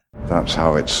That's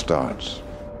how it starts.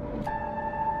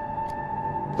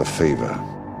 The fever,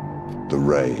 the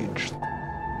rage,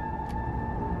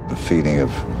 the feeling of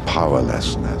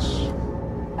powerlessness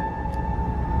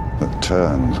that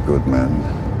turns good men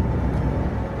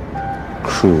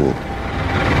cruel.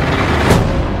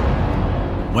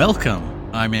 Welcome.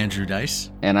 I'm Andrew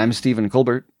Dice. And I'm Stephen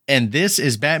Colbert. And this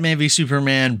is Batman v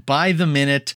Superman by the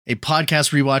Minute, a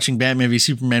podcast rewatching Batman v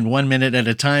Superman 1 minute at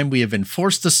a time. We have been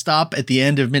forced to stop at the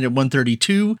end of minute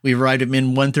 132. We've arrived at minute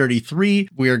 133.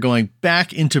 We are going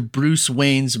back into Bruce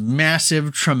Wayne's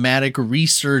massive traumatic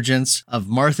resurgence of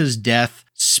Martha's death.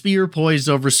 Spear poised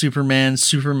over Superman.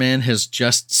 Superman has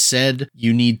just said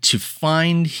you need to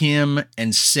find him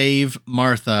and save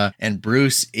Martha, and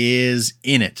Bruce is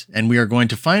in it. And we are going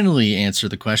to finally answer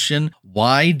the question,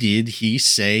 why did he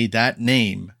say that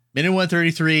name? Minute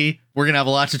 133, we're going to have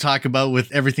a lot to talk about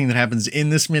with everything that happens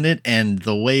in this minute and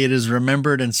the way it is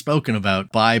remembered and spoken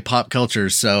about by pop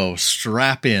culture. So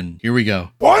strap in. Here we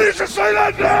go. Why did you say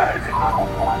that name?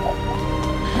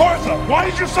 Martha, why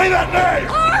did you say that name?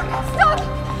 Stop!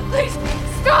 Please,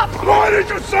 stop! Why did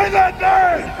you say that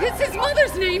name? It's his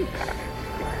mother's name.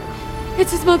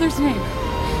 It's his mother's name.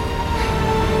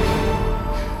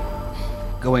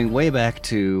 Going way back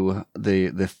to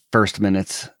the first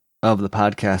minutes of the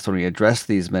podcast when we addressed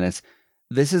these minutes,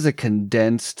 this is a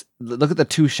condensed, look at the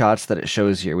two shots that it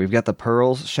shows here. We've got the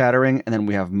pearls shattering, and then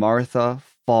we have Martha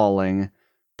falling,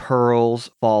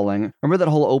 pearls falling. Remember that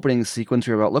whole opening sequence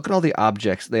we were about? Look at all the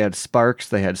objects. They had sparks,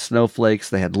 they had snowflakes,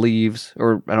 they had leaves,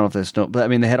 or I don't know if there's snow, but I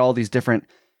mean, they had all these different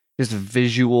just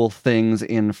visual things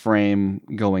in frame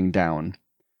going down.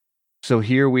 So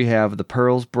here we have the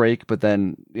pearls break, but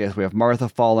then, yes, we have Martha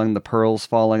falling, the pearls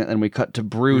falling, and then we cut to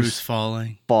Bruce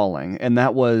falling. And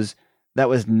that was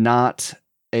not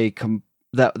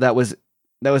that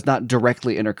was not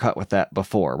directly intercut with that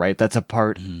before, right? That's a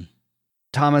part. Mm-hmm.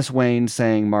 Thomas Wayne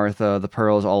saying Martha, the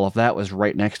pearls, all of that was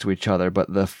right next to each other, but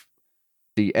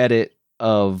the edit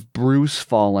of Bruce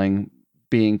falling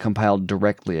being compiled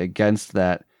directly against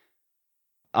that,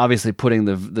 obviously putting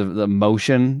the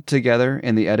motion together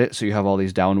in the edit, so you have all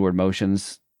these downward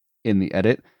motions in the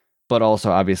edit, but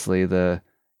also obviously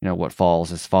what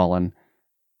falls is fallen,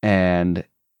 and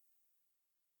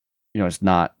it's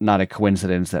not a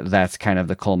coincidence that that's kind of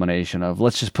the culmination of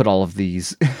let's just put all of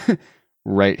these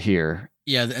right here.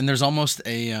 Yeah, and there's almost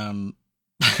a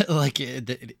like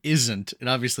it isn't. It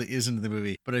obviously isn't in the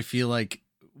movie, but I feel like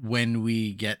when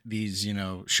we get these,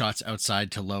 shots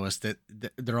outside to Lois, that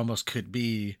there almost could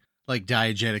be like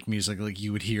diegetic music, like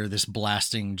you would hear this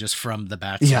blasting just from the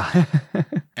bat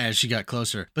as she got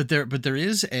closer. But there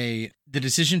is the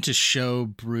decision to show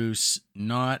Bruce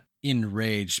not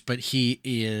enraged, but he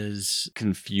is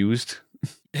confused.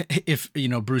 If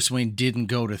Bruce Wayne didn't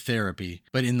go to therapy,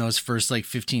 but in those first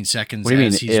 15 seconds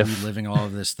as he's reliving all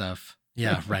of this stuff.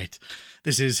 Yeah, right.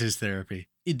 This is his therapy.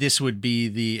 This would be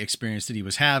the experience that he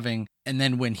was having. And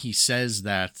then when he says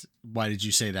that, why did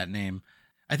you say that name?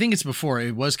 I think it's before.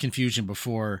 It was confusion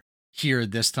before. Here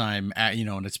this time,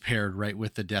 and it's paired right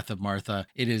with the death of Martha.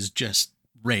 It is just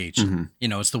rage. Mm-hmm.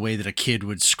 It's the way that a kid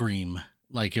would scream,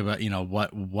 like about,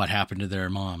 what happened to their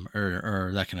mom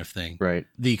or that kind of thing. Right.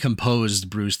 The composed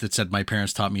Bruce that said, my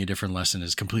parents taught me a different lesson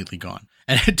is completely gone.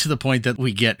 And to the point that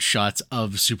we get shots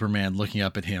of Superman looking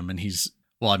up at him and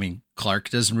Clark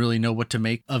doesn't really know what to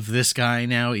make of this guy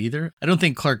now either. I don't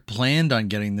think Clark planned on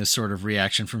getting this sort of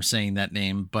reaction from saying that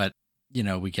name, but,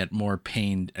 we get more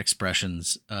pained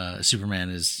expressions. Superman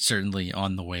is certainly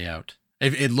on the way out.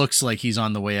 It looks like he's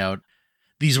on the way out.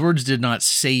 These words did not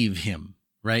save him,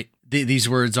 right? These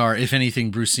words are, if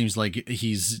anything, Bruce seems like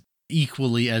he's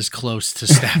equally as close to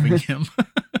stabbing him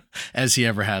as he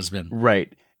ever has been.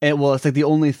 Right. And it's like the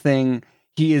only thing,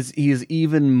 he is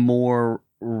even more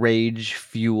rage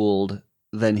fueled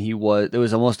than he was.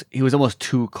 He was almost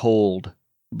too cold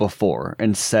before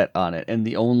and set on it. And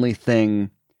the only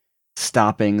thing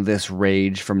stopping this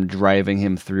rage from driving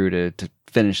him through to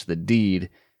finish the deed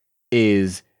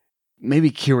is maybe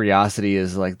curiosity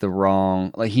is the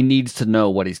wrong, he needs to know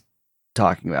what he's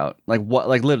talking about.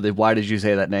 Literally, why did you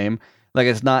say that name?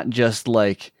 It's not just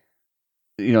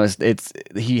it's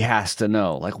he has to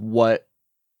know what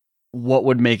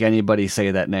would make anybody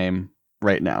say that name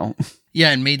right now.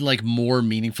 Yeah, and made more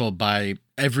meaningful by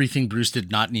everything Bruce did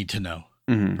not need to know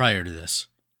prior to this.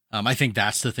 I think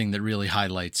that's the thing that really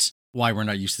highlights why we're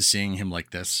not used to seeing him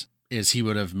like this, is he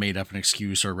would have made up an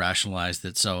excuse or rationalized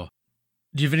it. So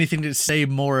do you have anything to say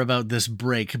more about this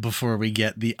break before we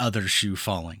get the other shoe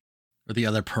falling or the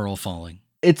other pearl falling?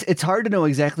 It's hard to know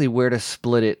exactly where to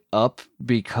split it up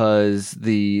because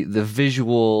the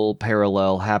visual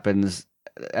parallel happens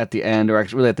at the end, or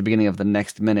actually really at the beginning of the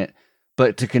next minute.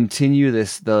 But to continue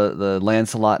this, the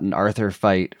Lancelot and Arthur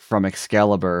fight from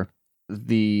Excalibur,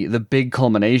 the big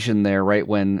culmination there, right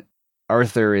when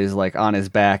Arthur is like on his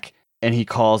back and he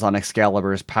calls on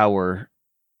Excalibur's power,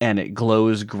 and it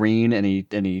glows green, and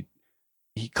he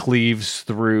cleaves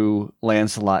through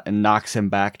Lancelot and knocks him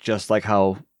back, just like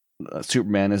how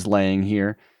Superman is laying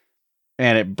here,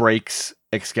 and it breaks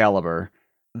Excalibur.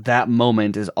 That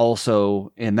moment is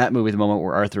also in that movie the moment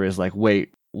where Arthur is like,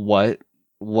 wait, what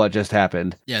just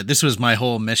happened? Yeah, this was my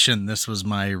whole mission. This was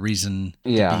my reason to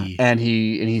be. And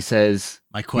he says,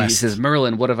 my quest. He says,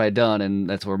 Merlin, what have I done? And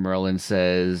that's where Merlin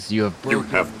says, you have broken.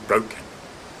 You have broken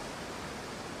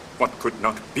what could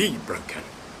not be broken.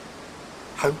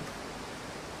 Hope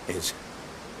is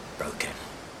broken.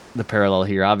 The parallel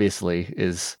here obviously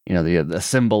is, the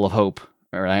symbol of hope,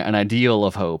 or an ideal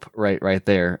of hope, right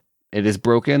there. It is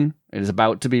broken. It is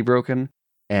about to be broken.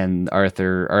 And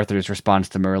Arthur's response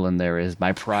to Merlin there is,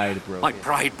 my pride broke it. My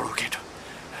pride broke it.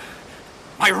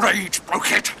 My rage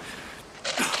broke it.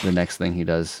 The next thing he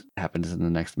does happens in the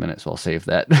next minute, so I'll save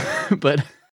that. But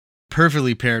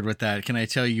perfectly paired with that, can I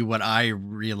tell you what I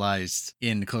realized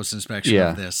in close inspection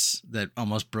of this that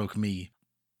almost broke me?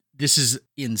 This is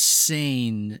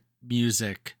insane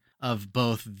music of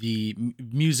both the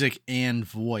music and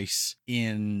voice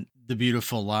in The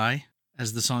Beautiful Lie,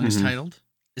 as the song is titled.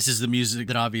 This is the music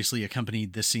that obviously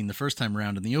accompanied this scene the first time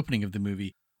around in the opening of the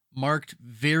movie, marked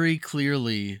very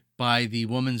clearly by the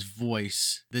woman's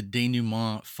voice, the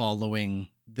denouement following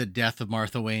the death of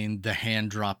Martha Wayne, the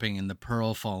hand dropping, and the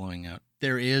pearl following out.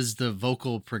 There is the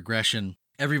vocal progression.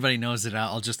 Everybody knows it.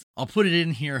 I'll put it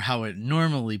in here how it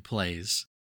normally plays.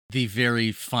 The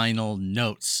very final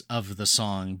notes of the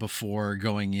song before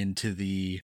going into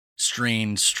the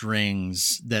strained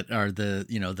strings that are the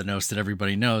notes that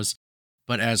everybody knows.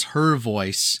 But as her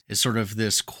voice is sort of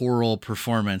this choral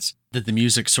performance that the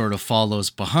music sort of follows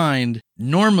behind,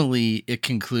 normally it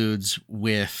concludes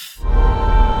with...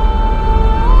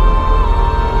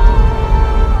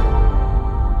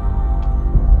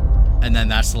 and then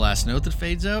that's the last note that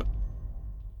fades out.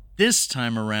 This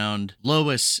time around,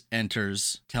 Lois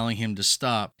enters, telling him to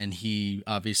stop, and he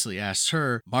obviously asks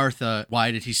her, Martha, why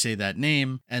did he say that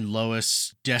name? And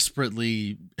Lois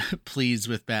desperately pleads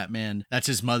with Batman, that's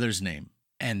his mother's name.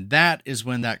 And that is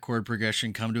when that chord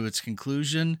progression come to its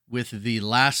conclusion, with the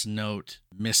last note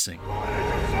missing.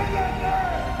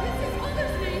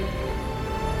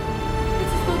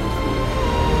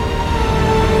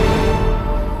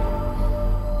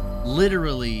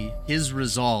 Literally, his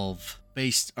resolve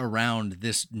based around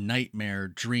this nightmare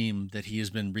dream that he has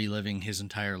been reliving his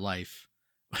entire life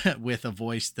with a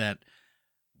voice that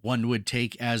one would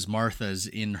take as Martha's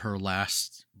in her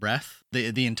last breath.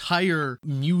 The entire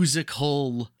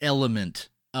musical element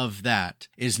of that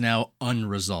is now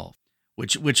unresolved,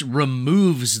 which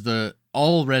removes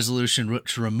all resolution,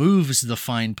 which removes the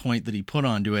fine point that he put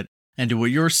onto it. And to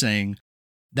what you're saying,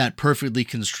 that perfectly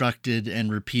constructed and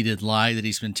repeated lie that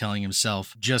he's been telling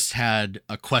himself just had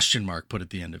a question mark put at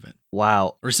the end of it.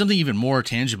 Wow. Or something even more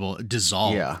tangible,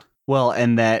 dissolved. Yeah. Well,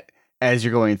 and that, as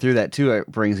you're going through that too, it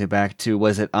brings me back to,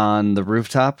 was it on the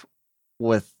rooftop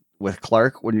with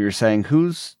Clark when you're saying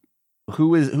whose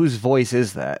voice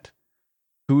is that?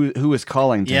 Who is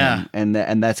calling to him?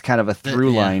 And that's kind of a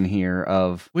through line here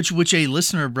of which a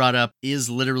listener brought up is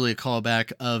literally a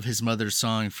callback of his mother's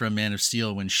song from Man of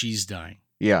Steel when she's dying.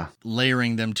 Yeah.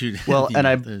 Layering them to... Well, and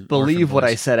I believe what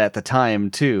I said at the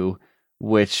time, too,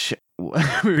 which we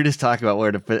were just talking about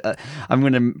where to put... I'm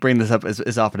going to bring this up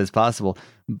as often as possible,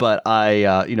 but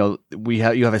you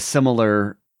have a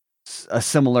similar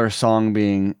song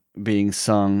being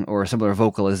sung, or a similar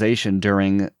vocalization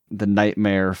during the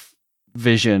nightmare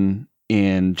vision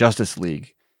in Justice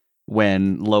League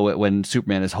when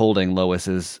Superman is holding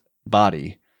Lois's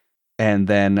body. And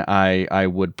then I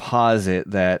would posit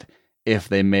that if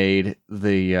they made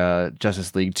the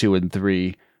Justice League 2 and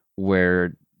 3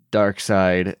 where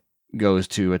Darkseid goes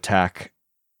to attack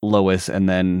Lois and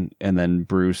then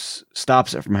Bruce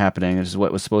stops it from happening, which is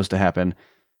what was supposed to happen,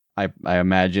 I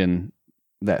imagine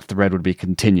that thread would be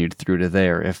continued through to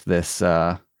there if this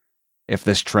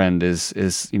trend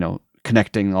is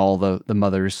connecting all the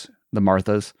mothers, the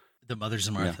Marthas. The mothers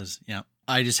and Marthas, yeah.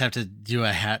 I just have to do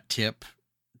a hat tip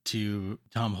to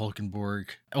Tom Holkenborg,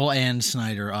 and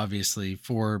Snyder, obviously,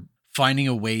 for finding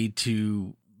a way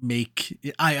to make...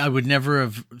 I would never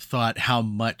have thought how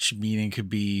much meaning could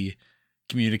be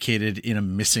communicated in a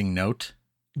missing note,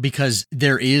 because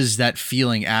there is that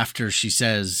feeling after she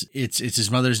says it's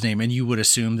his mother's name, and you would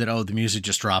assume that, the music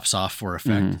just drops off for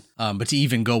effect. Mm-hmm. But to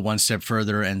even go one step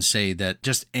further and say that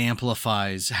just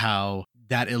amplifies how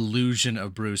that illusion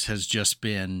of Bruce has just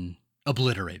been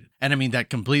obliterated. And I mean, that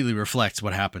completely reflects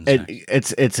what happens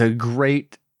next. It's a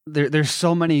great... There's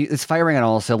so many... It's firing on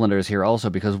all cylinders here also,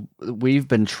 because we've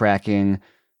been tracking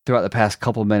throughout the past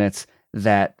couple minutes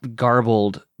that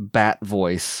garbled bat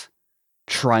voice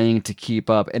trying to keep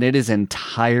up, and it is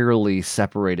entirely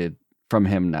separated from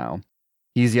him now.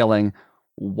 He's yelling,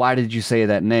 "Why did you say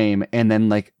that name?" And then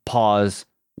like pause,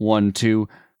 1, 2,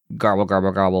 garble,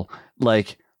 garble, garble,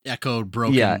 like echoed,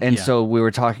 broken. Yeah, and so we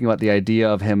were talking about the idea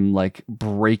of him like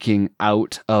breaking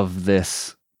out of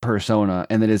this persona,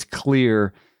 and it is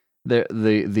clear that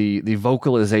the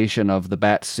vocalization of the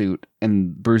bat suit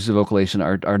and Bruce's vocalization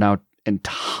are now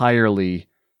entirely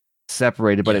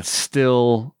separated, but it's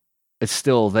still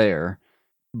there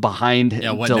behind.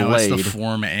 Yeah, what delayed. Now it's the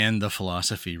form and the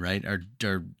philosophy, right? Are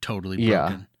totally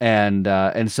broken.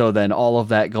 Yeah, and so then all of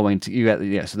that going to you got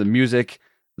so the music,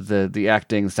 the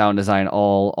acting, the sound design,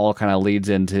 all kind of leads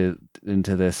into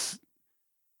this.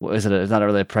 What is it? It's not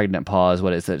really a pregnant pause.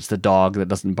 What is it? It's the dog that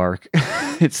doesn't bark.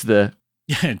 It's the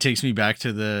it takes me back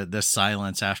to the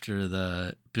silence after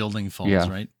the building falls,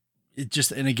 right? It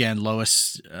just, and again,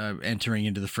 Lois entering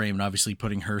into the frame and obviously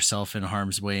putting herself in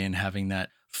harm's way and having that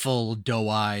full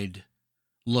doe-eyed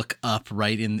look up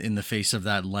right in the face of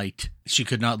that light. She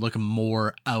could not look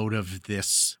more out of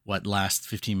this last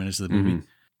 15 minutes of the movie. Mm-hmm.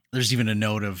 There's even a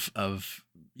note of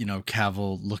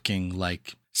Cavill looking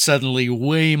like suddenly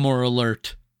way more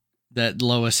alert that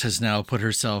Lois has now put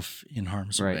herself in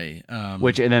harm's way. And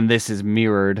then this is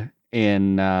mirrored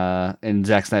in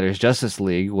Zack Snyder's Justice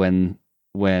League when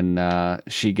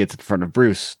she gets in front of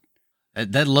Bruce.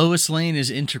 That Lois Lane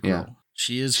is integral. Yeah.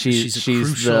 She's a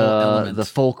crucial element. The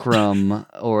fulcrum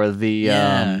or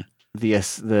the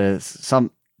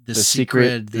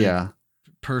secret,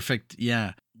 perfect,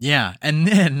 yeah. And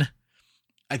then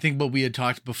I think what we had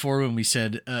talked before when we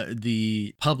said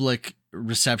the public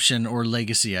reception or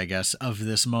legacy, I guess, of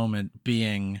this moment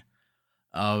being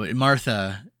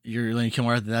Martha, you're going to kill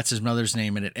Martha, that's his mother's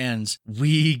name, and it ends.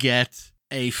 We get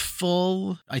a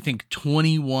full, I think,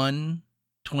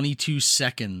 22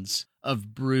 seconds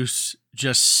of Bruce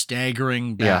just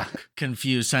staggering back,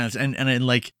 confused silence. And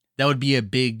like, that would be a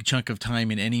big chunk of time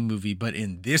in any movie, but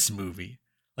in this movie,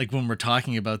 like when we're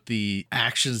talking about the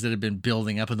actions that have been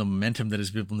building up and the momentum that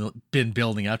has been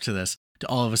building up to this, to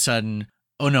all of a sudden,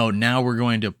 oh no, now we're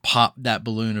going to pop that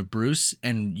balloon of Bruce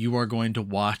and you are going to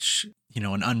watch,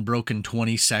 an unbroken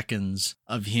 20 seconds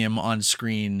of him on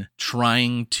screen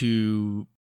trying to,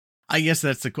 I guess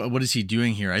that's what is he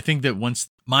doing here? I think that once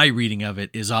my reading of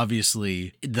it is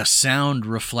obviously the sound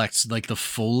reflects, like the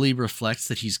Foley reflects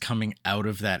that he's coming out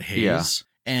of that haze. Yeah.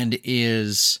 And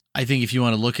I think if you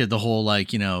want to look at the whole,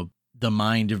 the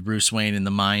mind of Bruce Wayne and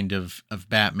the mind of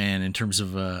Batman in terms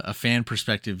of a fan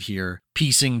perspective here,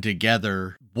 piecing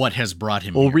together what has brought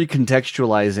him here.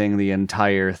 Recontextualizing the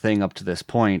entire thing up to this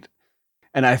point.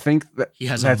 And I think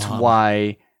that's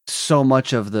why so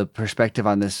much of the perspective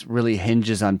on this really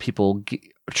hinges on people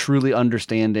truly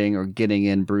understanding or getting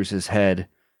in Bruce's head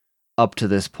up to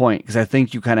this point. Because I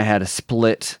think you kind of had a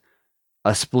split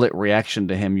reaction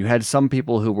to him. You had some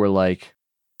people who were like,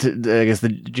 to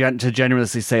genuinely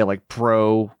say like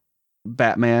pro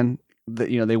Batman, that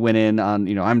they went in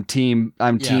on I'm team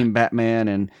Batman,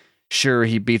 and sure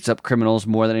he beats up criminals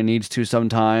more than he needs to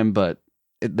sometime, but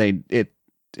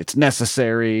it's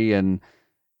necessary and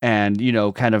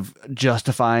kind of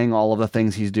justifying all of the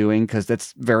things he's doing because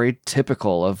that's very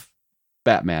typical of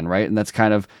Batman, right? And that's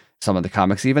kind of some of the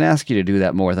comics even ask you to do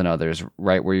that more than others,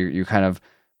 right? Where you kind of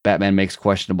Batman makes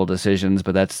questionable decisions,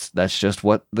 but that's just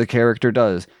what the character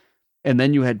does. And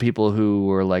then you had people who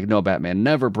were like, no, Batman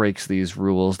never breaks these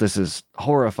rules. This is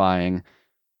horrifying.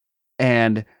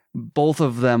 And both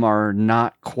of them are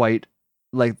not quite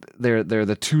like they're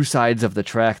the two sides of the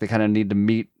track. They kind of need to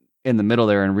meet in the middle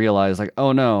there and realize like,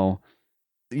 oh no,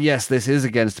 yes, this is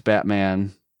against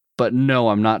Batman, but no,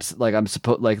 I'm not I'm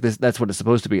supposed like this. That's what it's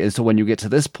supposed to be. And so when you get to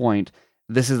this point,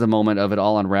 this is the moment of it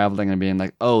all unraveling and being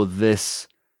like, oh, this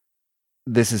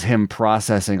is him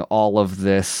processing all of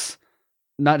this,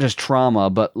 not just trauma,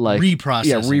 but like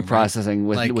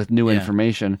reprocessing right? with new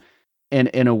information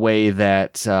in a way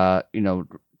that,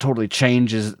 totally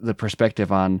changes the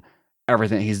perspective on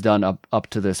everything he's done up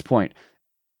to this point.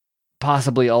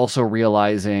 Possibly also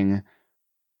realizing,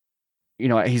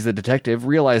 he's the detective,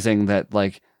 realizing that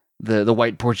like the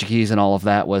white Portuguese and all of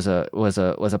that was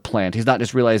a plant. He's not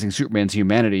just realizing Superman's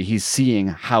humanity. He's seeing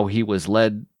how he was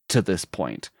led to this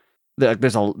point.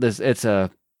 It's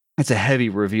a heavy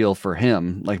reveal for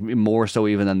him, like more so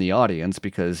even than the audience,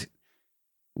 because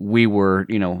we were,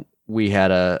 we had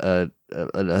a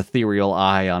ethereal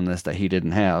eye on this that he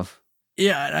didn't have.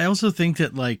 Yeah, I also think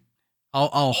that like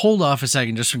I'll hold off a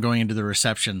second just from going into the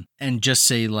reception and just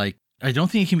say like I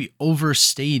don't think it can be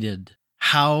overstated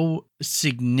how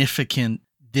significant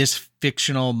this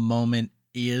fictional moment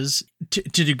is to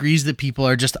degrees that people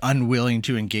are just unwilling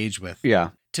to engage with. Yeah.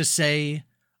 To say,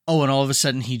 oh, and all of a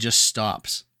sudden he just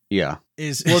stops. Yeah.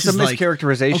 It's a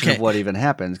mischaracterization of what even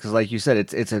happens. Because like you said,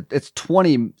 it's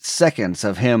 20 seconds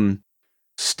of him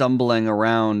stumbling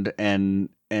around and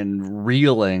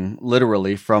reeling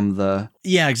literally from the...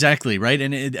 Yeah, exactly. Right.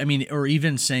 And or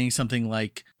even saying something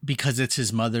like, because it's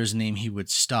his mother's name, he would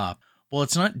stop. Well,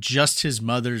 it's not just his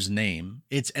mother's name.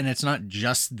 It's not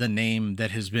just the name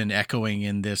that has been echoing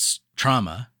in this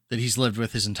trauma that he's lived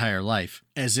with his entire life.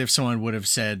 As if someone would have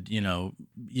said, you know,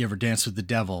 you ever dance with the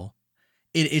devil?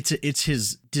 It's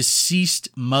his deceased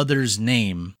mother's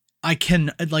name. I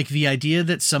can, like, the idea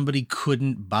that somebody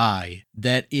couldn't buy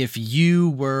that if you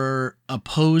were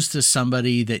opposed to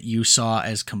somebody that you saw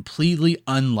as completely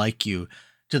unlike you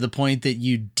to the point that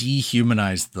you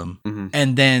dehumanized them,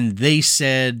 and then they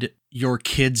said your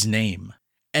kid's name,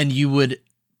 and you would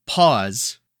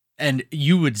pause and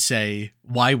you would say,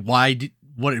 why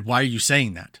are you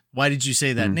saying that? Why did you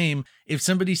say that name? If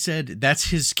somebody said that's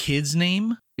his kid's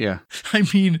name, yeah, I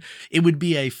mean, it would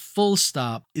be a full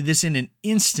stop. This in an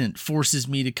instant forces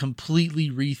me to completely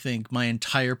rethink my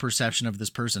entire perception of this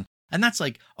person. And that's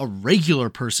like a regular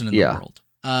person in the world.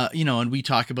 You know, and we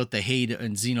talk about the hate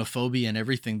and xenophobia and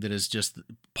everything that is just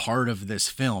part of this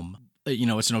film. You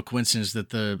know, it's no coincidence that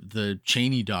the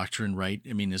Cheney doctrine, right?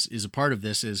 I mean, is a part of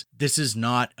this. This is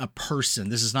not a person.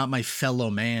 This is not my fellow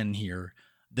man here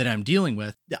that I'm dealing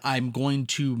with. I'm going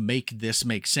to make this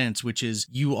make sense, which is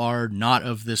you are not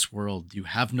of this world. You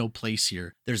have no place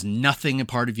here. There's nothing a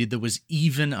part of you that was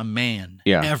even a man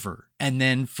ever. And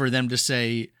then for them to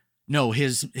say, no,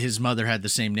 his mother had the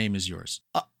same name as yours.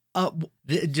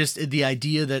 Just the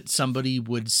idea that somebody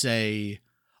would say,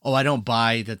 oh, I don't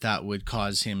buy that would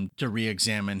cause him to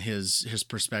re-examine his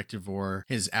perspective or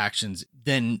his actions,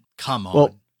 then come on.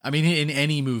 Well, I mean, in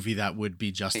any movie that would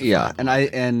be justified. Yeah,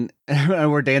 and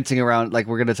we're dancing around, like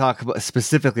we're going to talk about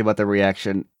specifically about the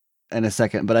reaction in a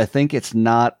second, but I think it's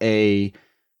not a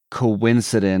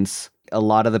coincidence. A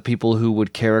lot of the people who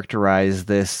would characterize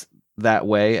this that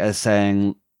way as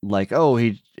saying like, oh,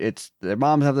 their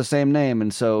moms have the same name,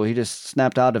 and so he just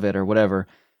snapped out of it or whatever.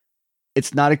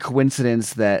 It's not a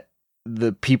coincidence that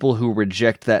the people who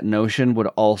reject that notion would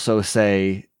also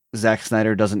say Zack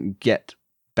Snyder doesn't get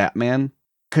Batman.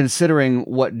 Considering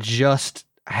what just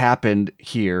happened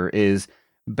here is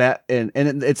and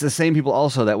it's the same people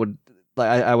also that would,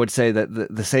 I would say that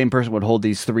the same person would hold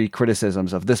these three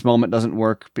criticisms of this moment doesn't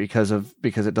work because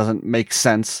it doesn't make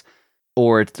sense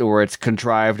or it's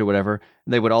contrived or whatever.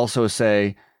 They would also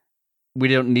say we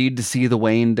don't need to see the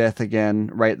Wayne death again,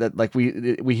 right? That like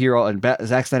we hear all, and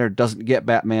Zack Snyder doesn't get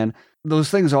Batman.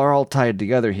 Those things are all tied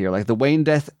together here. Like the Wayne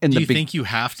death in Do you think you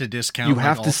have to discount? You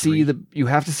have to see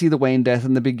the Wayne death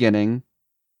in the beginning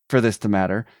for this to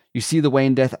matter. You see the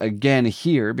Wayne death again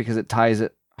here because it ties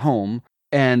it home.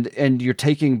 And you're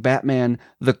taking Batman,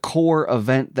 the core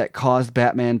event that caused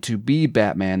Batman to be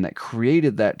Batman, that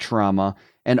created that trauma,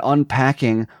 and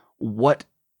unpacking what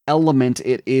element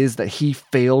it is that he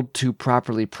failed to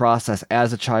properly process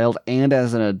as a child and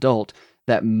as an adult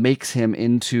that makes him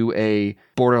into a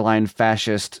borderline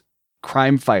fascist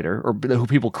crime fighter, or who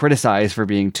people criticize for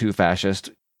being too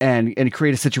fascist, and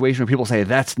create a situation where people say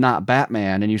that's not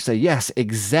Batman, and you say yes,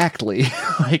 exactly.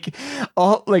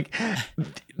 all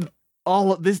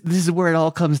of this is where it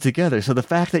all comes together. So the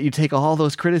fact that you take all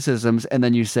those criticisms and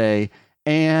then you say,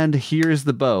 and here's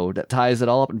the bow that ties it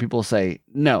all up, and people say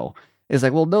no, is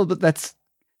like, well, no, but that's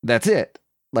it.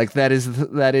 Like that is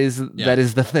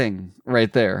the thing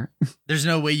right there. There's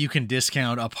no way you can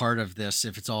discount a part of this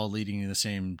if it's all leading in the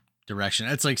same direction.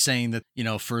 It's like saying that, you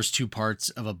know, first two parts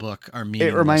of a book are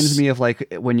meaningless. It reminds me of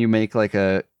like when you make like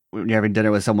when you're having dinner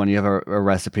with someone, you have a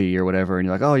recipe or whatever, and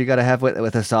you're like, oh, you got to have it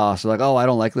with a sauce. They're like, oh, I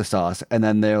don't like the sauce. And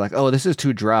then they're like, oh, this is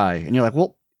too dry. And you're like,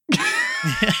 well,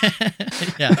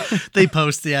 yeah, they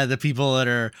post, the people that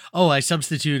are, oh, I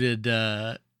substituted,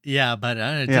 but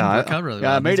it didn't work out really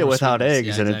well. Yeah, I made it without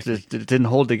eggs, and it didn't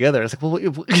hold together. It's like,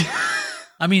 well,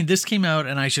 I mean, this came out,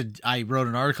 and I wrote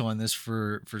an article on this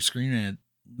for Screening It.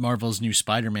 Marvel's new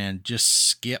Spider-Man just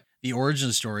skipped the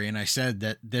origin story, and I said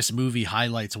that this movie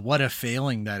highlights what a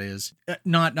failing that is.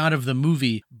 Not of the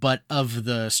movie, but of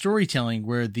the storytelling,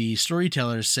 where the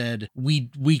storyteller said we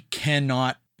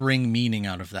cannot bring meaning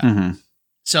out of that. Mm-hmm.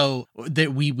 So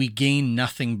that we gain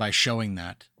nothing by showing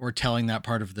that or telling that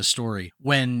part of the story.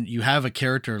 When you have a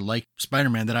character like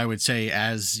Spider-Man that I would say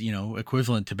as, you know,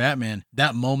 equivalent to Batman,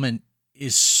 that moment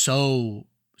is so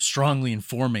strongly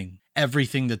informing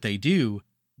everything that they do,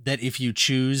 that if you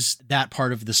choose that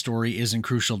part of the story isn't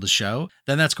crucial to show,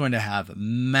 then that's going to have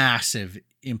massive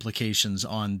implications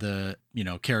on the,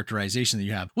 characterization that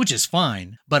you have, which is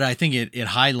fine. But I think it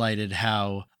highlighted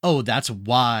how, that's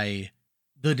why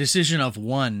the decision of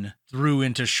one threw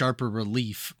into sharper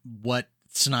relief what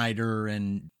Snyder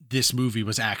and this movie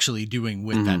was actually doing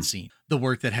with that scene, the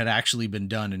work that had actually been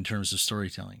done in terms of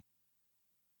storytelling.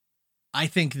 I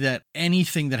think that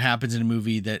anything that happens in a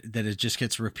movie that it just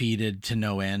gets repeated to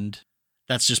no end,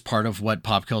 that's just part of what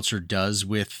pop culture does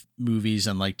with movies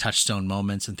and like touchstone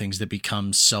moments and things that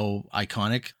become so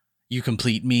iconic. You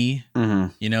Complete Me,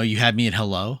 you Had Me at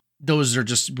Hello. Those are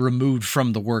just removed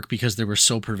from the work because they were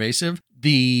so pervasive.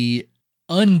 The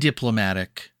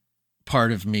undiplomatic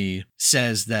part of me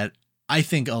says that I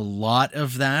think a lot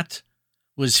of that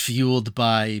was fueled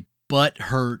by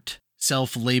butthurt,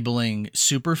 self-labeling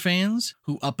superfans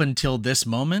who up until this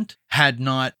moment had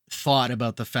not thought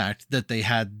about the fact that they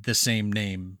had the same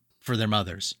name for their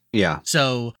mothers. Yeah.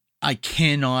 So I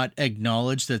cannot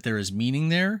acknowledge that there is meaning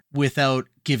there without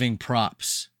giving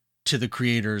props to the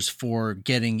creators for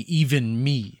getting even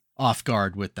me off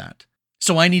guard with that.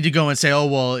 So I need to go and say,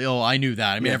 I knew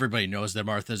that. I mean, everybody knows that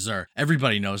Martha's there.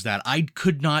 Everybody knows that. I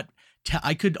could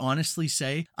honestly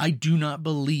say, I do not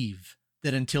believe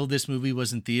that until this movie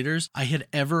was in theaters, I had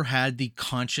ever had the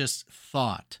conscious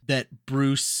thought that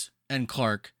Bruce and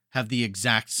Clark have the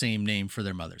exact same name for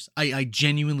their mothers. I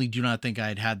genuinely do not think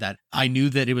I had that. I knew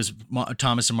that it was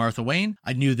Thomas and Martha Wayne.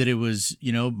 I knew that it was,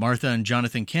 Martha and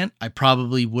Jonathan Kent. I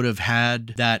probably would have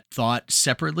had that thought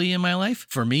separately in my life.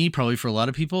 For me, probably for a lot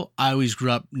of people, I always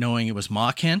grew up knowing it was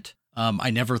Ma Kent.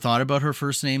 I never thought about her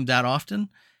first name that often.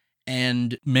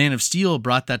 And Man of Steel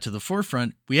brought that to the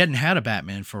forefront. We hadn't had a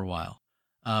Batman for a while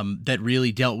that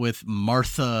really dealt with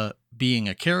Martha being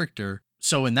a character.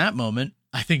 So in that moment,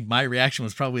 I think my reaction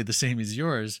was probably the same as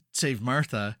yours. Save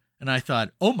Martha. And I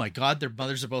thought, oh my God, their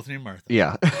mothers are both named Martha.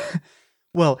 Yeah.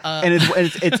 Well, and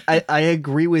it's I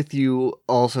agree with you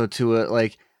also to it.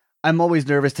 Like, I'm always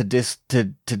nervous to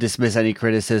dismiss any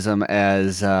criticism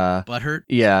as butthurt.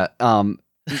 Yeah. Not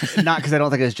because I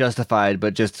don't think it's justified,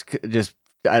 but just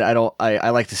I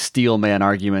like to steel man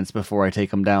arguments before I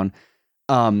take them down.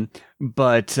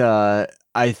 But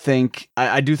I think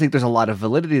I do think there's a lot of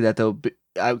validity to that, though.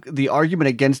 The argument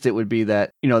against it would be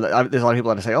that, there's a lot of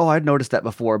people that say, I'd noticed that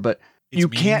before, but you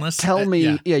can't tell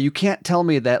me, you can't tell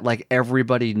me that like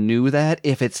everybody knew that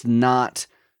if it's not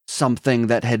something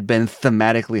that had been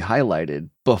thematically highlighted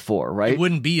before, right? It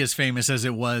wouldn't be as famous as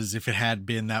it was if it had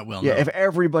been that well known. Yeah, if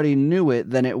everybody knew it,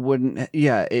 then it wouldn't.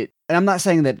 Yeah, and I'm not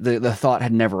saying that the thought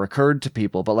had never occurred to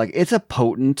people, but like it's a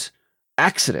potent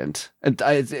accident, and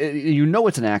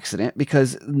it's an accident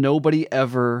because nobody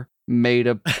ever made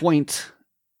a point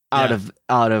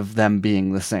out of them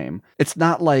being the same. It's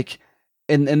not like,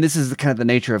 and this is the kind of the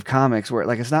nature of comics where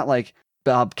like it's not like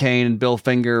Bob Kane and Bill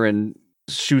Finger and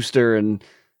Schuster and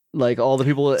like all the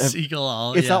people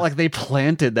it's not like they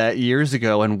planted that years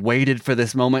ago and waited for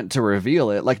this moment to reveal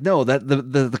it. Like, no, that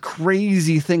the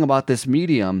crazy thing about this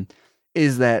medium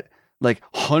is that like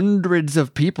hundreds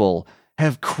of people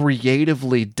have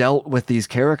creatively dealt with these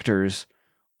characters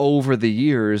over the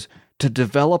years to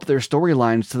develop their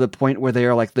storylines to the point where they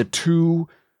are like the two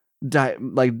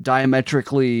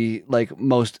diametrically like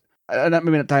most, not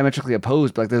diametrically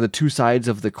opposed, but like they're the two sides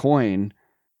of the coin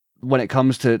when it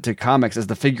comes to comics as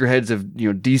the figureheads of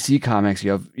DC Comics.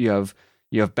 You have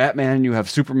Batman, you have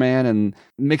Superman, and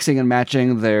mixing and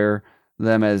matching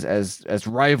them as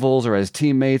rivals or as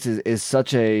teammates is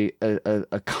such a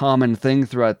common thing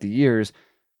throughout the years.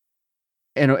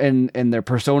 And their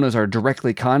personas are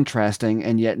directly contrasting,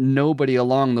 and yet nobody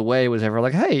along the way was ever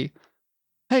like, hey,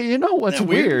 what's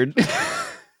weird?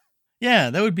 Yeah,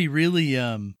 that would be really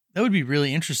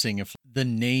interesting if the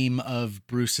name of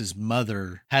Bruce's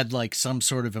mother had like some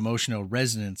sort of emotional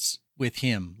resonance with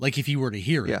him, like if you were to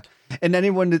hear it. Yeah, and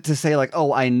anyone to say like,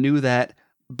 oh, I knew that,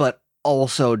 but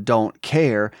also don't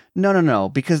care. No,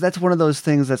 because that's one of those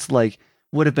things that's like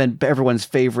would have been everyone's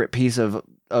favorite piece of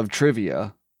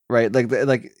trivia. Right.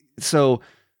 So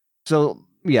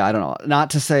yeah, I don't know, not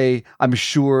to say I'm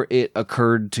sure it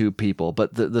occurred to people,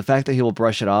 but the fact that he will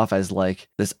brush it off as like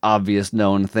this obvious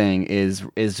known thing is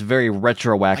very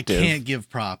retroactive. I can't give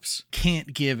props,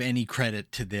 can't give any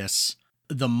credit to this.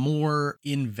 The more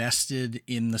invested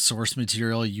in the source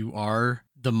material you are,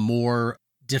 the more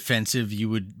defensive you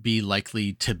would be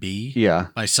likely to be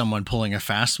by someone pulling a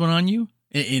fast one on you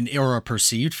or a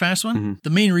perceived fast one. Mm-hmm. The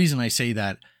main reason I say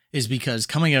that is because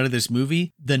coming out of this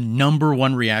movie, the number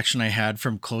one reaction I had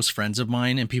from close friends of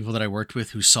mine and people that I worked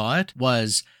with who saw it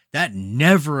was That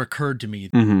never occurred to me.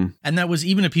 Mm-hmm. And that was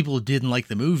even if people who didn't like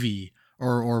the movie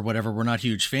or whatever, were not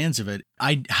huge fans of it.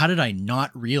 How did I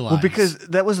not realize? Well, because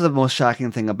that was the most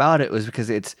shocking thing about it, was because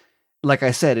it's, like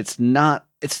I said, it's not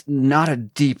a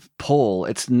deep pull.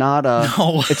 It's not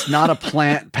a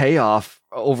plant payoff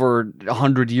over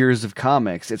 100 years of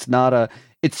comics. It's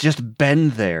just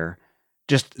been there.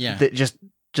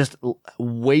 Just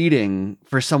waiting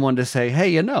for someone to say,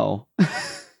 hey,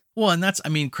 Well, and that's,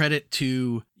 credit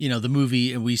to, the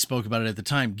movie, and we spoke about it at the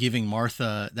time, giving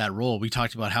Martha that role. We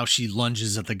talked about how she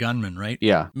lunges at the gunman, right?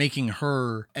 Yeah. Making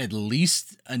her at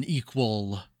least an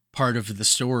equal part of the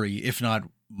story, if not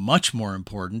much more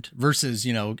important, versus,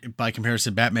 by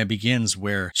comparison, Batman Begins,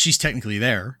 where she's technically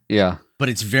there. Yeah. But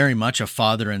it's very much a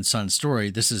father and son story.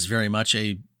 This is very much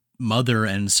a mother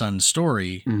and son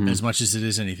story, as much as it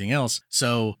is anything else.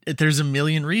 So there's a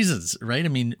million reasons, right?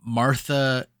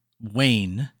 Martha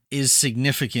Wayne is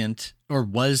significant, or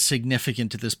was significant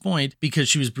to this point, because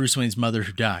she was Bruce Wayne's mother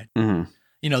who died.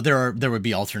 There would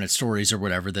be alternate stories or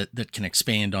whatever that can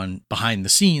expand on behind the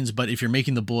scenes, but if you're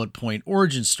making the bullet point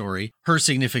origin story, her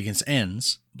significance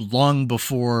ends long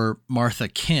before Martha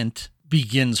Kent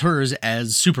begins hers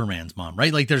as Superman's mom,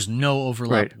 right? Like, there's no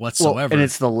overlap whatsoever. Well, and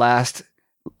it's the last,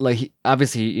 he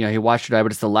watched her die,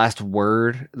 but it's the last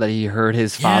word that he heard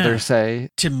his father say.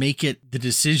 To make it the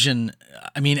decision,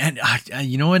 and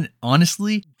you know what?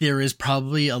 Honestly, there is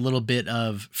probably a little bit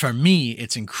of, for me,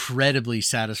 it's incredibly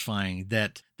satisfying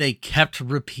that they kept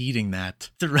repeating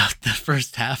that throughout the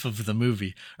first half of the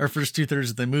movie, or first 2/3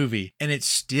 of the movie, and it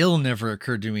still never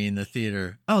occurred to me in the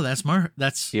theater, oh,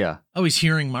 he's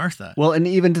hearing Martha. Well, and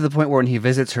even to the point where when he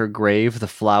visits her grave, the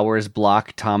flowers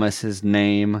block Thomas's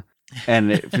name,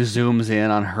 and it zooms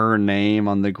in on her name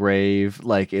on the grave.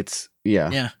 Like, it's,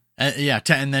 and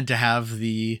then to have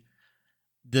the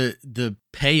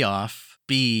payoff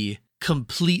be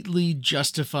completely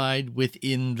justified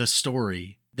within the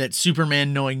story, that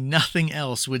Superman, knowing nothing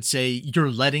else, would say,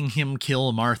 you're letting him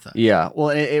kill Martha. Yeah. Well,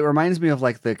 it reminds me of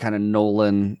like the kind of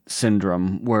Nolan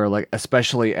syndrome, where, like,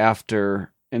 especially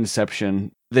after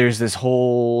Inception, there's this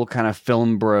whole kind of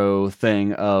film bro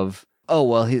thing of, oh,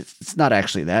 well, it's not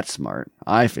actually that smart.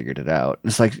 I figured it out.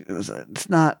 It's like, it's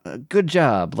not a good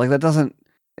job. Like, that doesn't,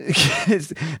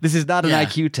 this is not an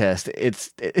IQ test.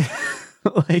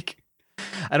 Like,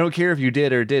 I don't care if you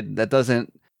did or didn't. That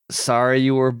doesn't, sorry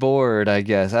you were bored, I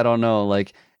guess. I don't know.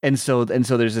 Like, and so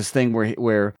there's this thing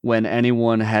where when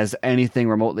anyone has anything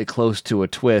remotely close to a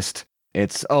twist,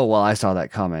 it's, oh, well, I saw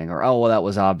that coming, or, oh, well, that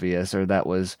was obvious, or that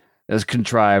was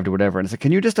contrived, or whatever. And it's like,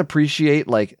 can you just appreciate,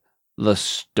 like, the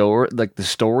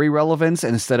story relevance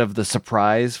instead of the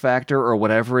surprise factor, or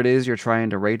whatever it is you're trying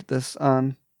to rate this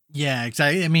on? Yeah,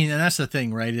 exactly. And that's the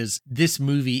thing, right? Is this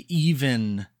movie,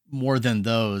 even more than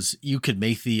those, you could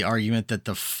make the argument that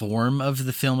the form of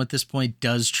the film at this point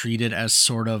does treat it as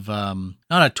sort of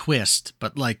not a twist,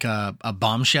 but like a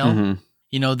bombshell,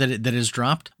 that is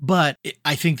dropped. But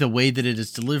I think the way that it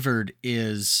is delivered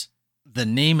is the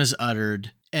name is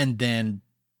uttered, and then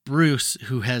Bruce,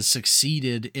 who has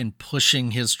succeeded in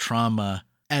pushing his trauma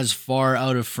as far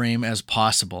out of frame as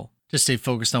possible to stay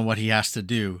focused on what he has to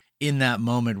do in that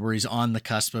moment where he's on the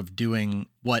cusp of doing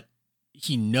what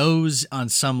he knows on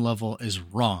some level is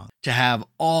wrong, to have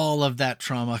all of that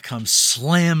trauma come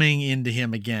slamming into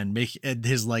him again, make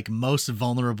his like most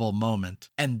vulnerable moment,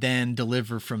 and then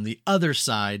deliver from the other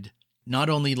side, not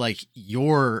only like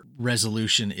your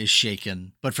resolution is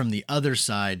shaken, but from the other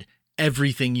side,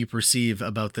 everything you perceive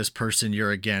about this person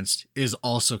you're against is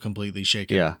also completely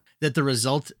shaken. Yeah. That the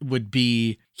result would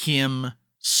be him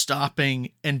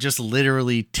stopping and just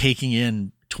literally taking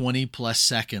in 20 plus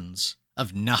seconds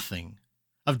of nothing,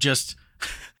 of just,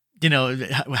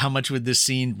 how much would this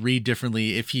scene read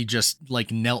differently if he just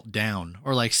like knelt down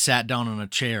or like sat down on a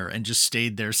chair and just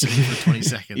stayed there sitting for 20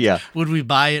 seconds? Yeah. Would we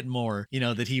buy it more,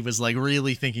 that he was like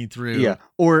really thinking through? Yeah.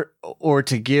 Or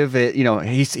to give it,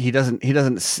 he doesn't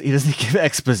give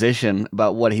exposition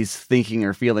about what he's thinking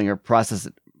or feeling or process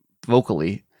it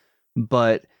vocally,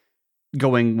 but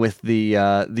going with the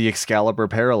Excalibur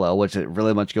parallel, which it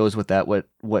really much goes with that,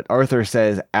 what Arthur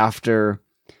says after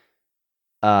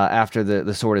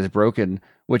the sword is broken,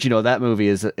 which, that movie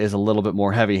is a little bit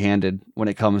more heavy-handed when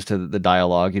it comes to the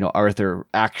dialogue. Arthur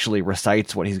actually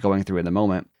recites what he's going through in the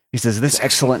moment. He says, this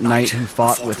excellent knight who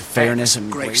fought with fairness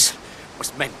and grace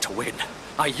was meant to win.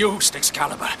 I used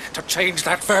Excalibur to change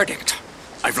that verdict.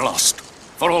 I've lost,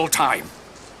 for all time,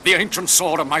 the ancient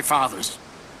sword of my fathers,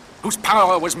 whose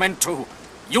power was meant to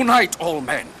unite all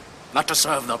men, not to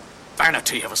serve the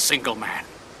vanity of a single man.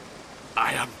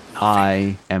 I am nothing.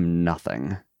 I am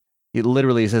nothing. He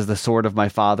literally says the sword of my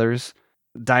fathers.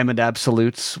 Diamond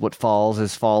absolutes, what falls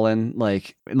is fallen.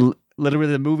 Like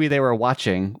literally the movie they were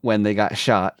watching when they got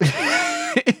shot.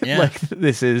 Yeah. Like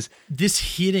this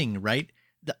hitting, right?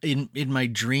 In my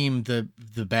dream, the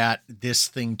bat, this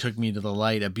thing took me to the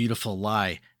light, a beautiful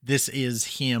lie. This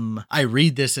is him. I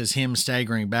read this as him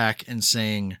staggering back and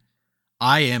saying,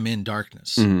 I am in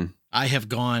darkness. Mm-hmm. I have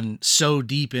gone so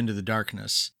deep into the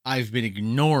darkness. I've been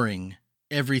ignoring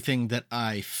everything that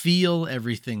I feel,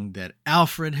 everything that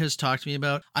Alfred has talked to me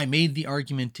about. I made the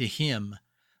argument to him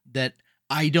that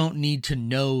I don't need to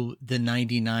know the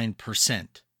 99%.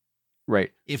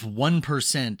 Right. If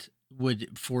 1%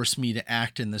 would force me to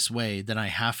act in this way, then I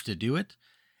have to do it.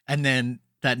 And then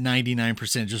that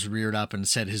 99% just reared up and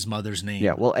said his mother's name.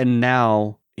 Yeah, well, and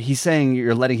now he's saying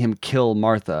you're letting him kill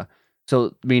Martha.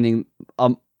 So meaning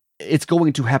it's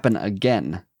going to happen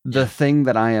again. The thing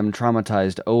that I am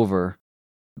traumatized over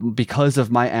because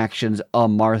of my actions,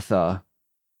 Martha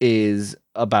is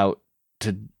about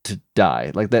to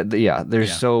die. Like that,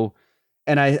 so,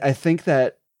 and I think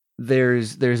that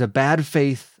there's a bad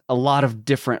faith, a lot of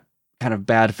different kind of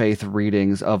bad faith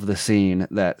readings of the scene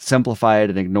that simplify it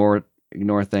and ignore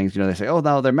things. You know, they say, oh,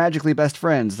 no, they're magically best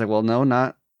friends. It's like, well, no,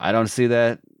 not, I don't see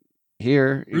that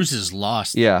here. Bruce is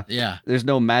lost. Yeah. Yeah. There's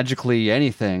no magically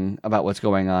anything about what's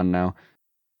going on now.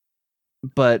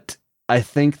 But I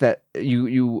think that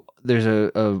there's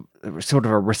a sort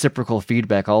of a reciprocal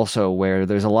feedback also where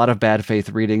there's a lot of bad faith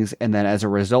readings, and then as a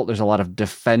result, there's a lot of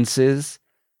defenses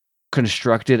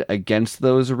constructed against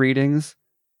those readings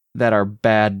that are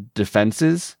bad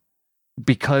defenses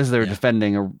because they're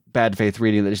defending a bad faith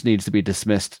reading that just needs to be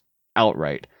dismissed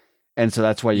outright. And so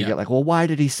that's why you get like, well, why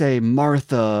did he say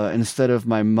Martha instead of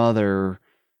my mother?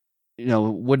 You know,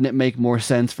 wouldn't it make more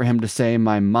sense for him to say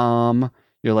my mom?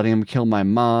 You're letting him kill my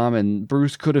mom, and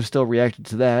Bruce could have still reacted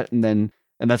to that. And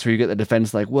that's where you get the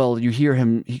defense like, well, you hear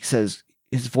him, he says,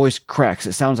 his voice cracks.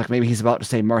 It sounds like maybe he's about to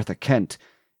say Martha Kent.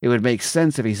 It would make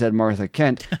sense if he said Martha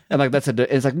Kent. And like,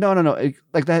 it's like, no.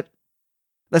 Like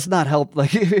that's not help.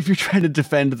 Like if you're trying to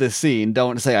defend this scene,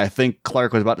 don't say, I think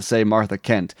Clark was about to say Martha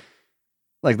Kent.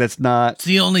 Like that's not. It's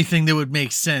the only thing that would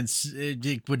make sense.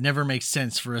 It would never make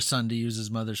sense for a son to use his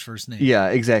mother's first name. Yeah,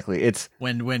 exactly. It's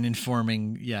when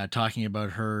informing, talking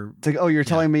about her. It's like, oh, you're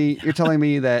telling me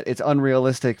that it's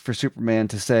unrealistic for Superman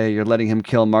to say you're letting him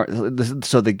kill Martha.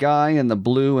 So the guy in the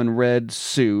blue and red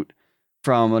suit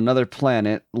from another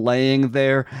planet laying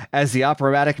there as the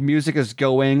operatic music is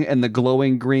going and the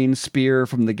glowing green spear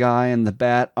from the guy in the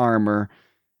bat armor.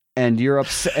 And you're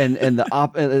upset, and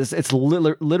it's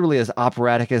literally as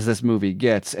operatic as this movie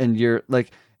gets. And you're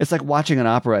like, it's like watching an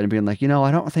opera and being like,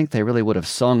 I don't think they really would have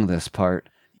sung this part.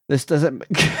 This doesn't.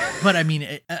 But I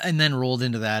mean, and then rolled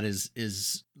into that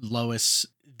is Lois,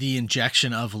 the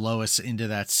injection of Lois into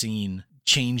that scene,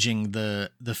 changing the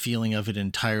feeling of it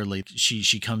entirely.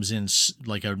 She comes in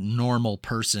like a normal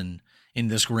person in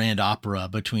this grand opera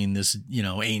between this,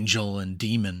 angel and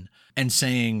demon. And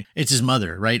saying it's his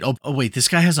mother, right? Oh, wait, this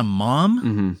guy has a mom?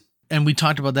 Mm-hmm. And we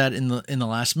talked about that in the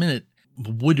last minute.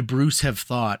 Would Bruce have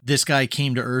thought this guy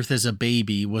came to Earth as a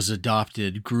baby, was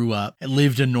adopted, grew up,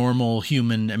 lived a normal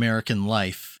human American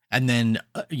life, and then,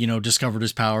 discovered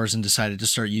his powers and decided to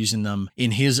start using them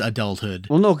in his adulthood?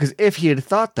 Well, no, because if he had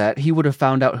thought that, he would have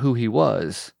found out who he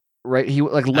was. Right, he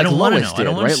like Lois did,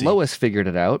 right? Lois figured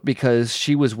it out because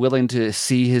she was willing to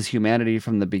see his humanity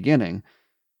from the beginning.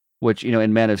 Which,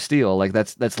 in Man of Steel, like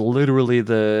that's literally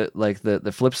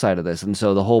the flip side of this. And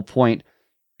so the whole point,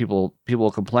 people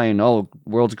complain, oh,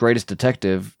 world's greatest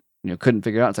detective, couldn't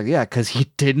figure it out. It's like, yeah, because he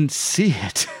didn't see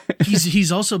it.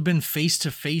 He's also been face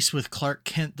to face with Clark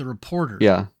Kent, the reporter.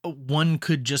 Yeah. One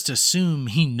could just assume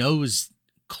he knows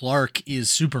Clark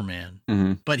is Superman,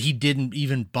 but he didn't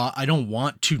even. I don't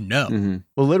want to know. Mm-hmm.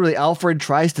 Well, literally, Alfred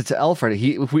tries to tell Alfred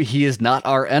he is not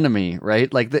our enemy,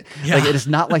 right? Like like it is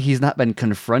not like he's not been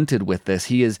confronted with this.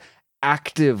 He is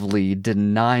actively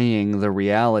denying the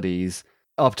realities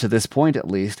up to this point, at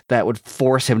least, that would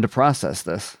force him to process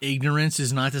this. Ignorance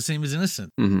is not the same as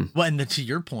innocent. Mm-hmm. Well, and to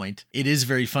your point, it is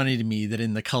very funny to me that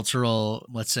in the cultural,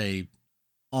 let's say,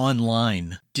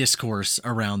 online discourse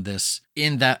around this,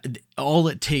 in that all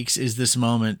it takes is this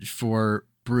moment for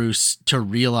Bruce to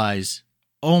realize,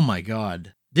 oh my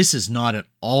God, this is not at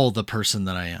all the person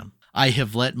that I am. I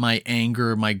have let my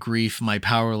anger, my grief, my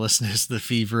powerlessness, the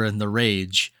fever and the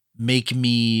rage make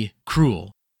me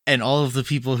cruel. And all of the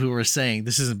people who are saying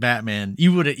this isn't Batman,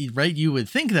 you would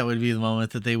think that would be the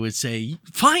moment that they would say,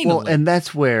 finally. Well, and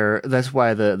that's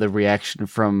why the reaction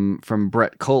from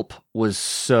Brett Culp was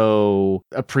so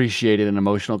appreciated and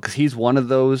emotional, because he's one of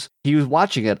those, he was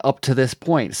watching it up to this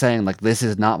point saying like, this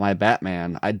is not my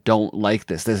Batman. I don't like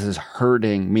this. This is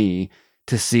hurting me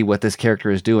to see what this character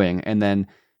is doing. And then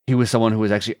he was someone who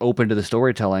was actually open to the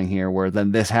storytelling here, where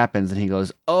then this happens and he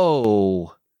goes,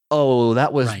 oh,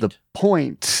 that was the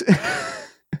point.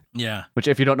 Yeah. Which,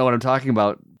 if you don't know what I'm talking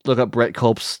about, look up Brett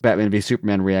Culp's Batman v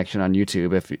Superman reaction on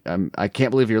YouTube. If I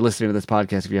can't believe you're listening to this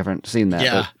podcast if you haven't seen that.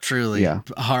 Yeah, truly. Yeah.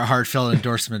 Heartfelt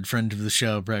endorsement, friend of the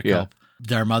show, Brett Culp.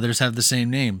 Their mothers have the same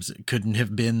names. It couldn't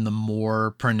have been the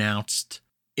more pronounced.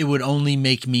 It would only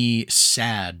make me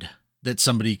sad that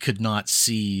somebody could not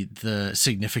see the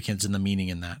significance and the meaning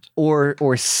in that.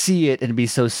 Or see it and be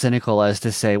so cynical as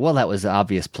to say, well, that was an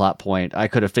obvious plot point. I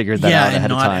could have figured that out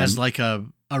ahead of time. Yeah, and not as like a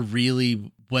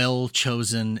really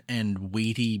well-chosen and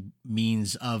weighty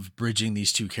means of bridging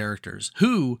these two characters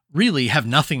who really have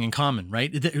nothing in common,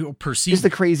 right? Here's the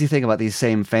crazy thing about these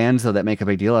same fans, though, that make a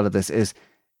big deal out of this is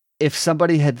if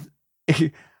somebody had,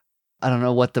 I don't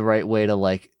know what the right way to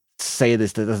like say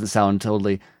this that doesn't sound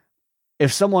totally,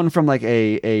 if someone from like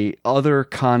a other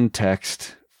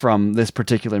context from this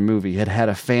particular movie had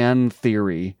a fan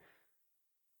theory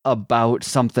about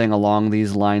something along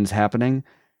these lines happening,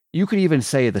 you could even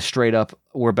say the straight up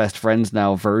 "we're best friends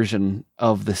now" version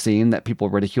of the scene that people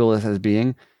ridicule us as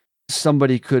being.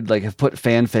 Somebody could like have put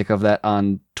fanfic of that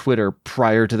on Twitter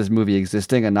prior to this movie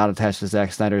existing and not attached to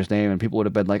Zack Snyder's name, and people would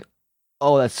have been like,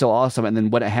 "Oh, that's so awesome!" And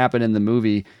then when it happened in the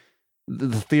movie,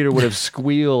 the theater would have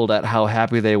squealed at how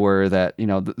happy they were that, you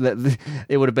know,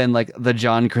 it would have been like the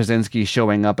John Krasinski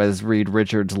showing up as Reed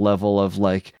Richards level of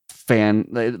like fan,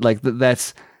 like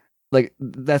that's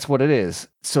what it is.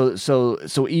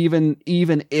 So even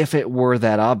if it were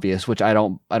that obvious, which I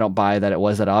don't buy that it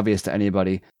was that obvious to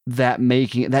anybody,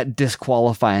 that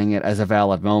disqualifying it as a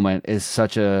valid moment is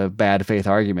such a bad faith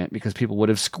argument, because people would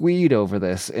have squeed over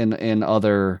this in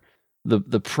other,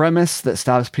 the premise that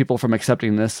stops people from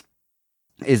accepting this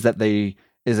is that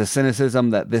is a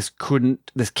cynicism that this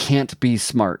can't be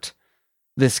smart.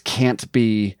 This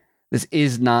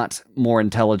is not more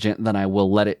intelligent than I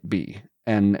will let it be.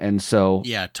 And so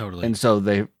yeah, totally. And so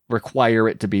they require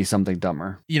it to be something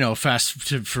dumber. You know,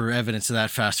 for evidence of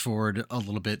that, fast forward a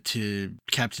little bit to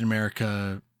Captain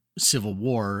America Civil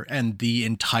War, and the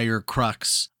entire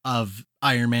crux of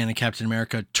Iron Man and Captain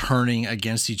America turning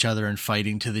against each other and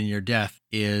fighting to the near death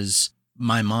is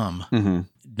my mom. Mm-hmm.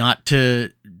 Not to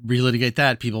relitigate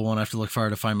that, people won't have to look far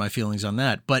to find my feelings on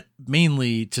that, but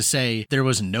mainly to say there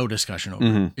was no discussion over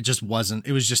it. It just wasn't.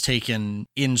 It was just taken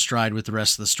in stride with the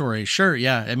rest of the story. Sure,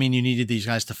 yeah, I mean, you needed these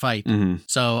guys to fight.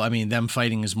 So, I mean, them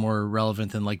fighting is more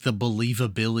relevant than like the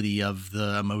believability of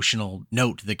the emotional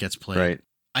note that gets played. Right.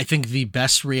 I think the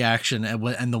best reaction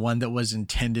and the one that was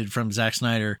intended from Zack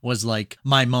Snyder was like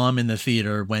my mom in the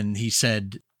theater when he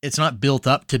said, it's not built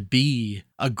up to be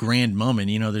a grand moment.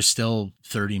 You know, there's still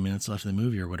 30 minutes left of the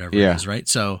movie or whatever it is, right?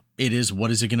 So it is,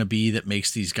 what is it going to be that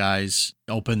makes these guys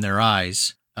open their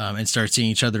eyes and start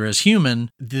seeing each other as human?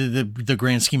 The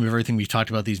grand scheme of everything we've talked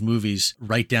about these movies,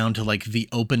 right down to like the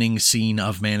opening scene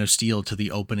of Man of Steel to the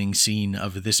opening scene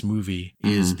of this movie,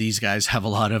 is these guys have a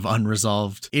lot of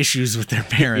unresolved issues with their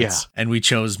parents. And we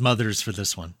chose mothers for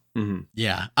this one.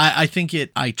 Yeah. I think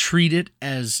I treat it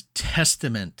as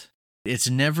testament. It's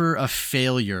never a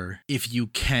failure if you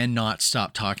cannot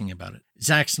stop talking about it.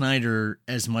 Zack Snyder,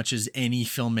 as much as any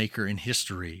filmmaker in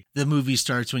history, the movie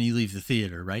starts when you leave the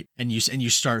theater, right? And you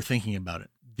start thinking about it.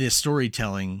 This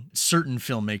storytelling, certain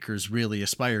filmmakers really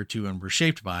aspire to and were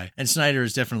shaped by, and Snyder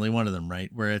is definitely one of them, right?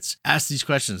 Where it's ask these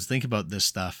questions, think about this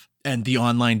stuff. And the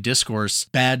online discourse,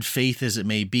 bad faith as it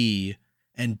may be,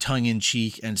 and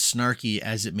tongue-in-cheek and snarky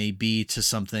as it may be to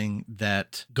something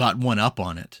that got one up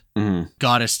on it,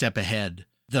 got a step ahead.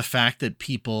 The fact that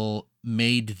people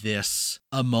made this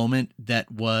a moment that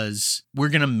was, we're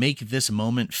going to make this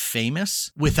moment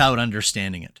famous without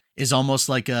understanding it, is almost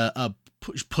like a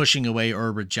pushing away or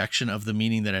a rejection of the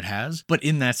meaning that it has. But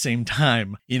in that same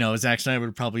time, you know, Zack Snyder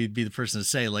would probably be the person to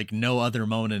say, like, no other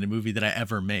moment in a movie that I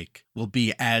ever make will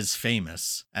be as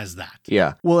famous as that.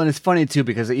 Yeah. Well, and it's funny too,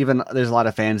 because even there's a lot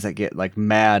of fans that get like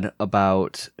mad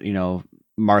about, you know,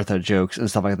 Martha jokes and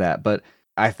stuff like that. But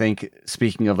I think,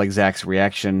 speaking of like Zack's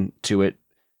reaction to it,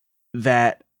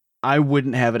 that I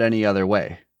wouldn't have it any other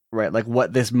way. Right, like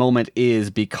what this moment is,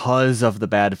 because of the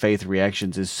bad faith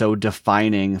reactions, is so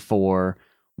defining for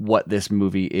what this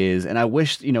movie is. And I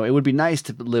wish, you know, it would be nice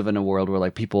to live in a world where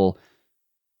like people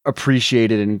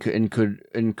appreciate it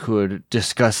and could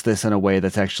discuss this in a way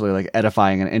that's actually like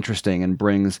edifying and interesting and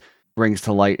brings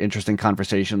to light interesting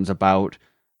conversations about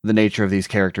the nature of these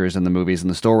characters and the movies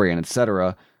and the story and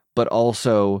etc. But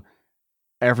also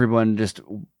everyone just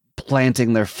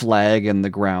planting their flag in the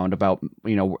ground about,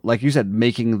 you know, like you said,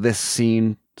 making this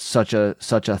scene such a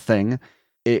thing.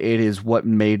 it is what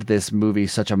made this movie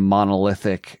such a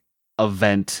monolithic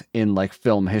event in like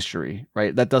film history,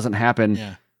 right? That doesn't happen.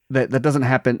 Yeah. That doesn't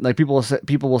happen. Like people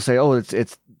will say, oh,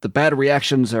 it's the bad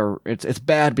reactions, or it's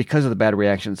bad because of the bad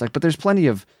reactions. Like, but there's plenty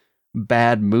of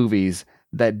bad movies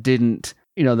that didn't,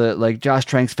 the like Josh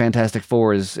Trank's Fantastic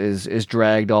Four is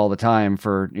dragged all the time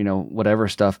for, whatever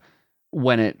stuff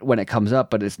when it comes up,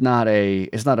 but it's not a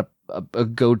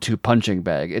go-to punching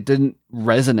bag. It didn't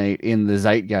resonate in the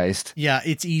zeitgeist. Yeah,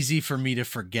 it's easy for me to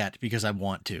forget because I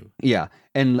want to. Yeah,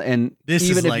 and this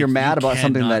even if like, you're mad about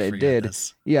something that it did,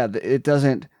 this. Yeah, it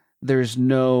doesn't.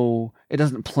 It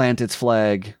doesn't plant its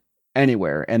flag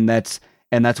anywhere, and that's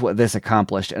what this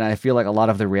accomplished. And I feel like a lot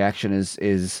of the reaction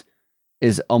is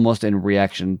almost in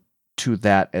reaction to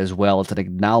that as well. It's an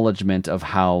acknowledgement of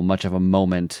how much of a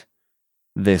moment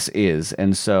this is,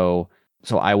 and so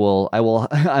I will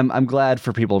I'm glad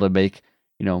for people to make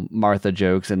Martha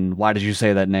jokes and why did you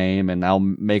say that name, and I'll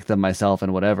make them myself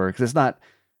and whatever, because it's not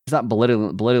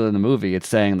belittling the movie. It's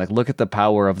saying like, look at the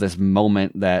power of this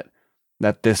moment that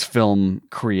this film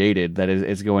created, that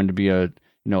is going to be a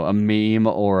meme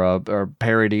or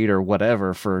parodied or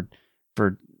whatever for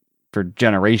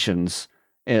generations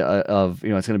of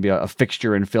it's going to be a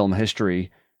fixture in film history.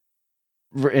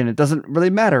 And it doesn't really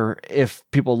matter if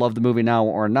people love the movie now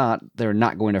or not, they're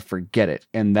not going to forget it.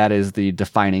 And that is the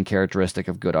defining characteristic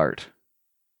of good art.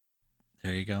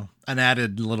 There you go. An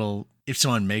added little, if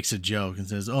someone makes a joke and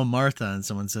says, oh, Martha, and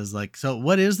someone says like, so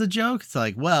what is the joke? It's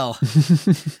like, well,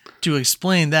 to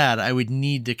explain that, I would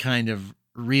need to kind of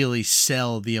really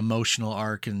sell the emotional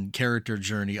arc and character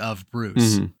journey of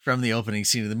Bruce from the opening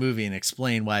scene of the movie and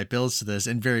explain why it builds to this.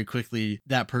 And very quickly,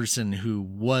 that person who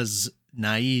was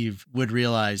naive would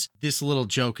realize this little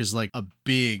joke is like a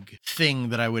big thing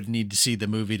that I would need to see the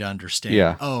movie to understand.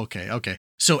 Yeah. Oh, okay.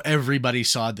 So everybody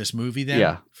saw this movie then?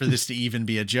 Yeah. For this to even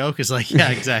be a joke? Is like,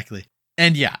 yeah, exactly.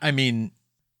 And yeah, I mean,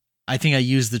 I think I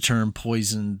used the term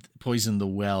poison the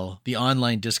well. The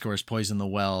online discourse poisoned the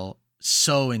well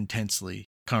so intensely.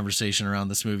 Conversation around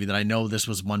this movie that I know this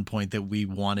was one point that we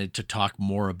wanted to talk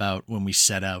more about when we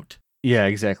set out. Yeah,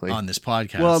 exactly. On this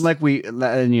podcast. Well, like we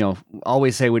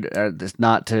always say, this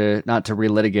not to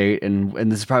relitigate,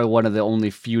 and this is probably one of the only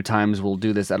few times we'll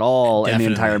do this at all. Definitely.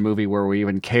 In the entire movie where we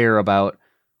even care about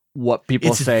what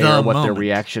people say or what their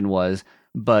reaction was.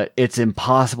 But it's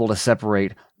impossible to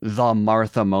separate the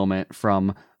Martha moment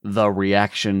from the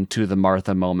reaction to the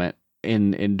Martha moment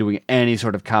in doing any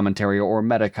sort of commentary or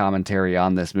meta commentary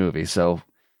on this movie. So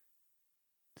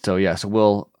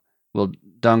we'll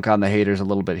dunk on the haters a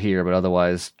little bit here, but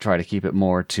otherwise try to keep it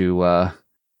more to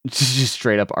just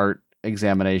straight up art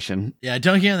examination. Yeah,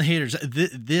 dunking on the haters.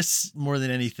 This more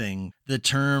than anything, the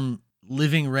term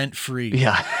living rent free.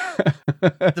 Yeah.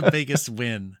 The biggest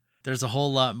win. There's a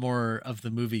whole lot more of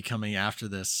the movie coming after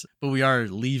this, but we are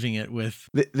leaving it with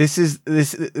this is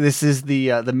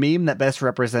the meme that best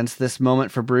represents this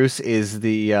moment for Bruce is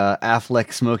the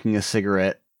Affleck smoking a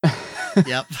cigarette.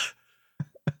 Yep.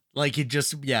 Like you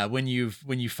just, when you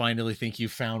finally think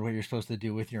you've found what you're supposed to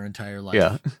do with your entire life.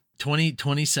 Yeah.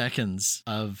 20 seconds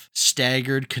of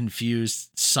staggered, confused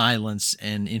silence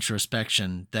and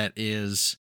introspection. That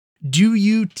is, do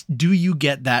you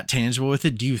get that tangible with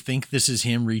it? Do you think this is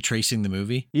him retracing the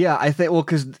movie? Yeah, I think,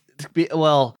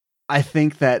 I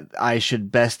think that I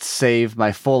should best save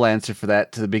my full answer for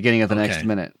that to the beginning of the next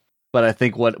minute. But I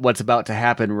think what's about to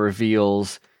happen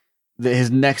reveals that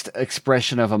his next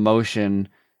expression of emotion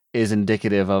is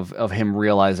indicative of him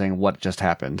realizing what just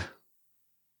happened.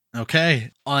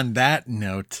 Okay. On that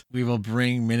note, we will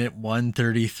bring minute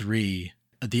 133,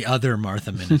 the other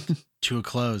Martha minute, to a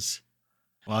close.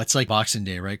 Well, it's like Boxing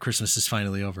Day, right? Christmas is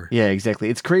finally over. Yeah, exactly.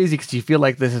 It's crazy because you feel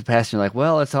like this is past and you're like,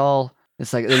 well, it's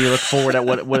like, then you look forward at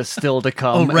what is still to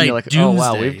come. Oh, right. And you're like, Doomsday,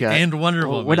 oh, wow, we've got, and Wonder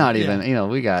Woman. We're not even,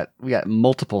 we got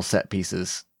multiple set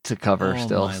pieces to cover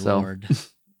still. My Lord.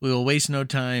 We will waste no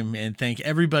time and thank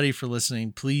everybody for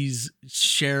listening. Please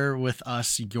share with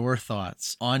us your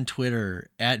thoughts on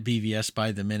Twitter at BVS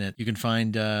by the minute. You can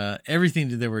find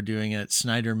everything that we're doing at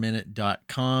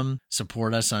SnyderMinute.com.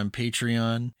 Support us on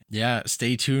Patreon. Yeah,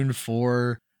 stay tuned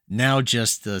for now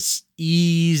just this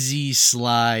easy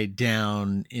slide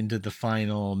down into the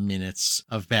final minutes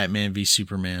of Batman v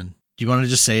Superman. Do you want to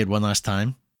just say it one last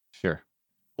time? Sure.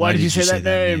 Why did you say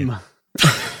that name?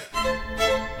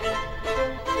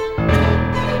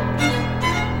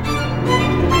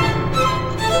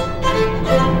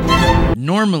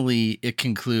 Normally, it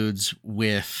concludes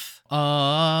with